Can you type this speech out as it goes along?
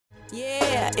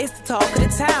Yeah, it's the talk of the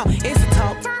town. It's the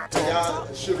talk. Y'all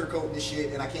sugarcoating this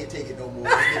shit, and I can't take it no more.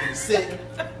 It's making me sick.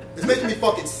 It's making me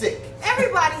fucking sick.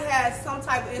 Everybody has some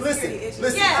type of insecurity issue.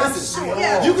 Listen.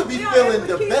 You could be feeling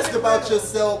the best about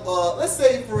yourself. Let's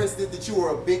say, for instance, that you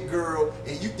were a big girl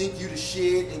and you think you the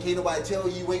shit, and can't nobody tell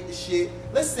you ain't the shit.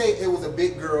 Let's say it was a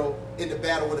big girl in the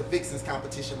battle with the Vixens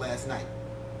competition last night.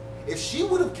 If she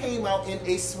would have came out in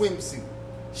a swimsuit,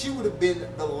 she would have been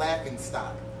the laughing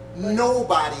stock.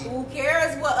 Nobody. Who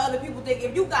cares what other people think?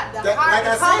 If you got the heart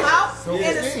to come out in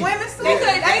a swimming suit, she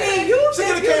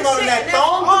could have came out in that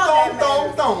thong.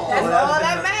 That's all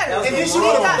that matters. And then she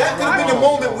would have. That could have been the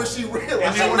moment where she realized.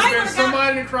 And there would have been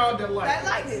somebody in the crowd that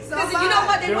liked it. Because you know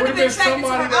what? They would have been attracted to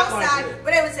her outside,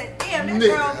 but they would say, "Damn, that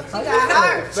girl, she got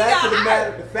hurt."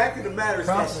 The fact of the matter is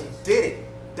that she did it.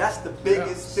 That's the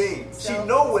biggest thing. She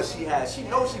know what she has. She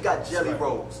knows she got jelly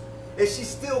rolls. And she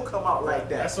still come out like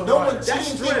that. She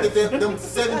didn't think that them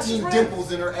 17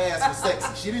 dimples in her ass were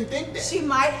sexy. She didn't think that. She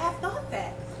might have thought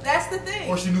that. That's the thing.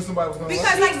 Or she knew somebody was going to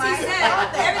Because like she said,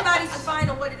 everybody's defined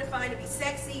on what they define to be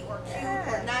sexy or cute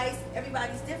or nice.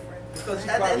 Everybody's different. Because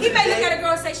he may look at a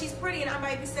girl and say she's pretty, and I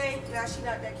might be saying, nah, she's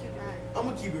not that cute. I'm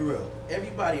going to keep it real.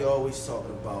 Everybody always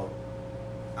talking about,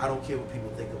 I don't care what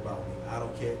people think about me. I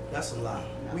don't care. That's a lie.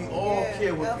 We all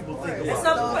care what people think about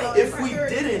us. If we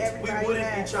didn't, we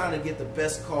wouldn't be trying to get the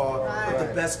best car, put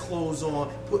the best clothes on,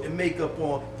 putting makeup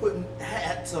on, putting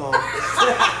hats on. You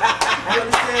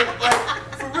understand?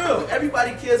 Like, for real,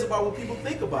 everybody cares about what people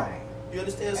think about. You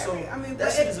understand? So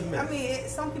that shit is a myth. I mean,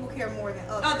 some people care more than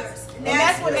others. And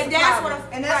that's what you're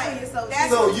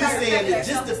so you saying that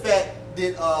just the fact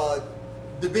that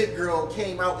the big girl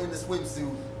came out in the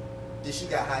swimsuit, that she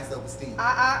got high self-esteem. Is she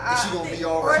gonna be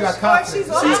all right? She got confidence. She's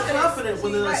confident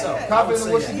within herself. Confident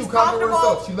in what she do. Confident with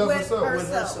herself. She loves herself. With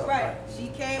herself. Right. She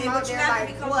came out there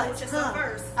like, what?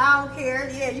 First. I don't care.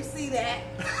 Yeah, you see that.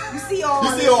 You see all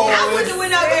this. I wouldn't have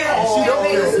went out there. She don't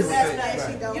care.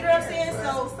 You know what I'm saying? So.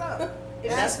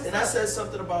 And I said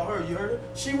something about her. You heard her?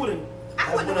 She wouldn't. I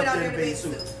wouldn't have went out there in a bathing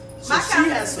suit. My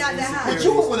confidence is not that high. But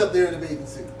you would went up there in a bathing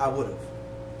suit. I would have.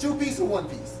 2-piece or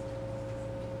 1-piece?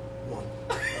 One.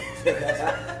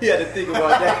 He had to think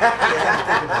about that.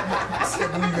 I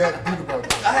said, you had to think about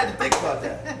that. I had to think about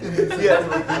that. He had to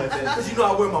think about that. Because you know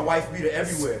I wear my wife beater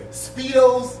everywhere.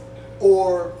 Speedos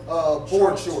or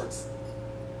board shorts?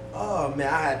 Oh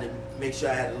man, I had to make sure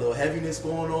I had a little heaviness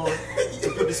going on. To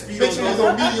put the Speedos Make sure it was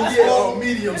on medium swell.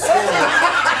 Medium swell.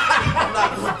 I'm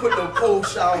not gonna put no cold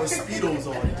shower Speedos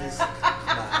on. Just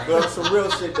But some real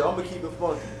shit though. I'm gonna keep it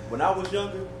funky. When I was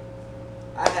younger,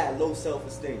 I had low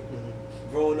self-esteem.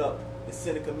 Growing up in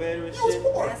Seneca Manor and shit.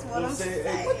 That's what I'm saying.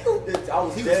 I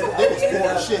was dead. I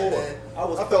was poor, man. I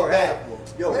was poor.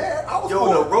 Yo,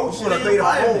 the roaches made a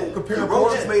home. The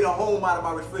roaches made a home out of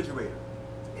my refrigerator.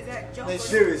 Is that joke?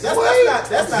 Serious. That's not it.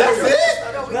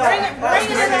 Bring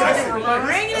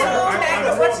it on back to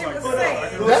what you were saying.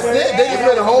 That's it? They just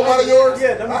made a home out of yours?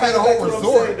 Yeah, I had a whole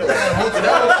resort. We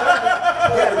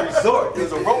had a resort. It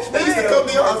was a roach. They used to come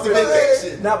to your house on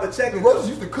vacation. Nah, but check it. The roaches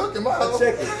used to cook in my house.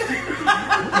 Check it.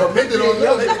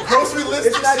 Grocery list.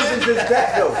 It's not even just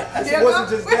that though. It wasn't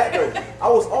just that though. I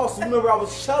was also, remember I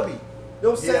was chubby. You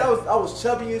know what I'm saying? I was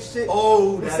chubby and shit.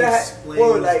 Oh, that explains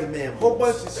word, like, the man. Whole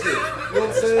bunch of shit. You know what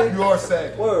I'm saying? You are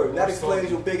sad. Word. That explains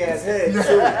your big ass head too. You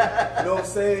know what I'm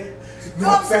saying?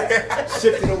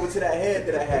 Shifting over to that head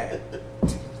that I had.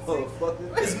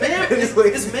 Motherfucker.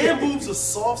 Is man boobs a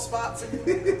soft spot to you?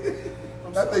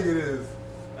 I think it is.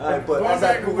 Alright, but as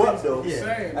I grew up though,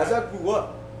 as I grew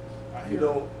up, you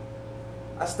know,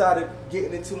 I started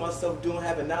getting into myself,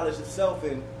 having knowledge of self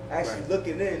and actually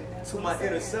looking in to my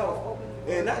inner self.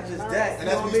 And not just that. And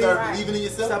that's when you started believing in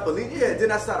yourself? Start believing,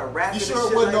 then I started rapping. You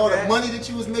sure it wasn't all the money that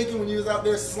you was making when you was out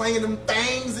there slanging them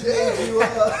things and made you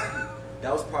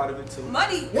that was part of it too.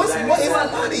 Money. What is money?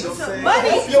 Money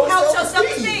helps your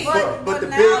self-esteem. But the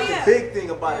big thing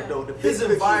about it though, his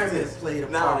environment played a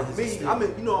part of his I'm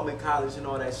in college and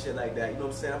all that shit like that. You know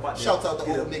what I'm saying? I'm about to shout out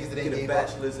to old niggas that ain't get a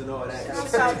bachelor's and all that.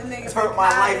 Turn my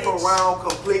life around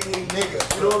completely, nigga.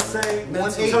 You know what I'm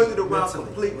saying? Turned it around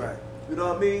completely. Right. You know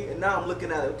what I mean? And now I'm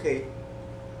looking at it, okay,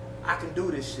 I can do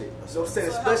this shit. You know what I'm saying?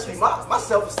 Especially my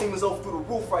self-esteem is over through the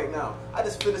roof right now. I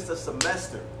just finished a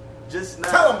semester. Just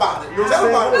now. Tell them about it. Tell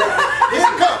them about it.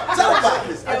 Here come. Tell them about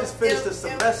it. I just finished a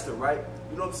semester, right?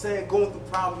 You know what I'm saying? Going through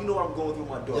problems. You know what I'm going through with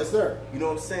my daughter. Yes, sir. You know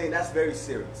what I'm saying? That's very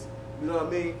serious. You know what I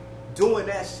mean? Doing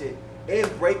that shit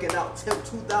and breaking out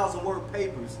 2,000 word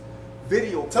papers,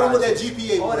 video. Tell them what that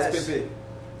GPA all was. That shit.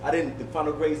 The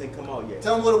final grades didn't come out yet.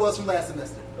 Tell them what it was from last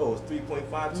semester. Oh, it was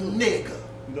 3.52. Nigga.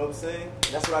 You You know what I'm saying?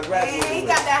 That's what I graduated And he with.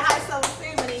 got that high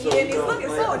self-esteem and he's looking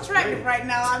so attractive right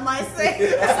now, I might say. So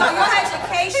your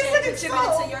education contributed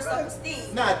to your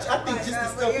self-esteem. Nah, I think just the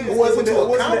stuff It wasn't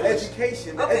the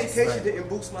education. The education didn't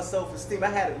boost my self-esteem. I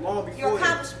had it long before. Your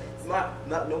accomplishments.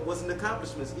 No, it wasn't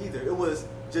accomplishments either. It was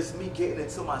just me getting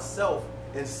into myself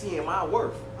and seeing my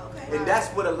worth. Okay. And that's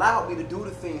what allowed me to do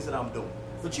the things that I'm doing.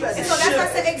 But you had to So that's what I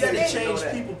said, you had to exhibit.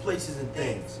 change people, places, and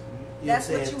things. That's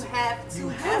what you have to do. You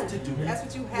have to do. That's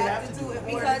what you have to do in order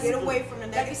Because to get away from the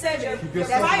like you said, your get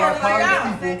yourself fire around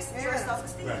positive affects people. your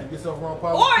self-esteem. You get yourself around Or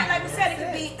positive like we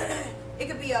people. said, it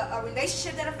could be a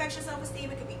relationship that affects your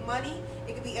self-esteem. It could be money.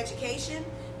 It could be education.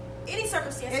 Any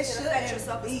circumstance It can affect your shouldn't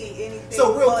self-esteem. be anything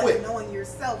So real but quick, knowing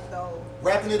yourself, though.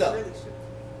 wrapping it up. Really should.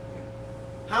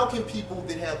 How can people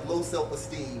that have low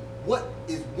self-esteem, what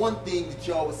is one thing that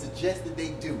y'all would suggest that they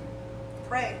do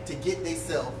Pray. to get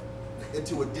themselves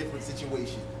into a different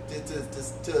situation,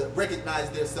 to recognize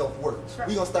their self-worth? Sure.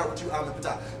 We're going to start with you, Ahmed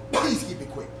Patah. Please keep it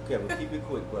quick. Okay, well, keep it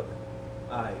quick, brother.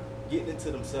 Alright, getting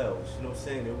into themselves, you know what I'm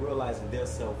saying, and realizing their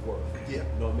self-worth. Yeah. You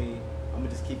know what I mean? I'm gonna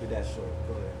just keep it that short.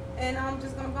 Go ahead. And I'm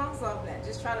just gonna bounce off that.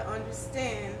 Just try to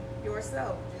understand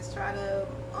yourself. Just try to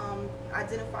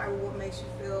identify what makes you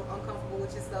feel uncomfortable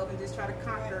with yourself, and just try to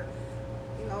conquer,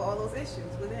 all those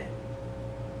issues within.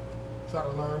 Try to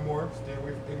learn more, stay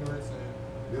away from ignorance,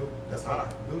 and build. That's hard.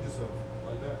 Build yourself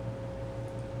like that.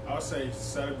 I would say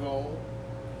set a goal,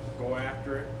 go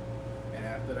after it, and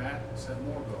after that, set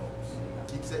more goals.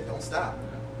 Keep set, don't stop.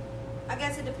 I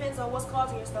guess it depends on what's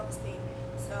causing your self-esteem.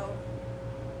 So,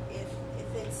 if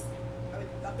it's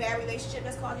a bad relationship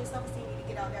that's causing your self-esteem, you need to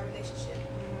get out of that relationship.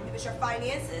 Mm-hmm. If it's your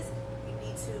finances, you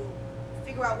need to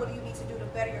figure out what do you need to do to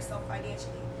better yourself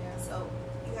financially. Yeah. So,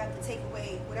 you have to take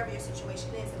away whatever your situation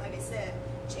is, and like I said,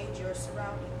 change your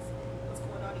surroundings and what's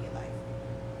going on in your life.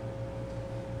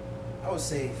 I would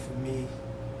say for me,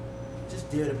 just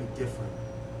dare to be different.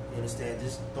 You understand?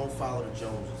 Just don't follow the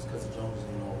Joneses, because the Joneses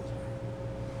ain't always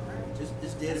right.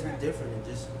 Just dare to be different and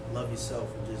just love yourself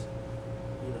and just,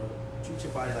 treat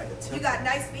your body like a temple. You got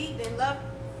nice feet, then love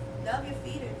your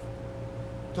feet.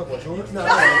 Talk about yours? No, I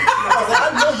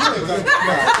know you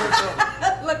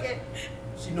ain't Look at.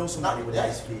 she knows somebody with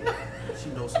nice feet. She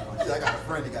knows somebody. I got a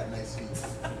friend that got nice feet.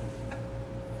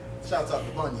 Shouts out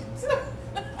to Bunions.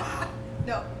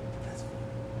 No.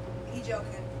 He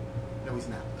joking. No, he's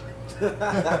not.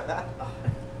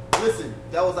 Listen,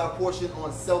 that was our portion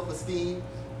on self-esteem.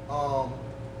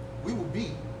 We will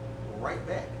be right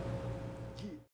back.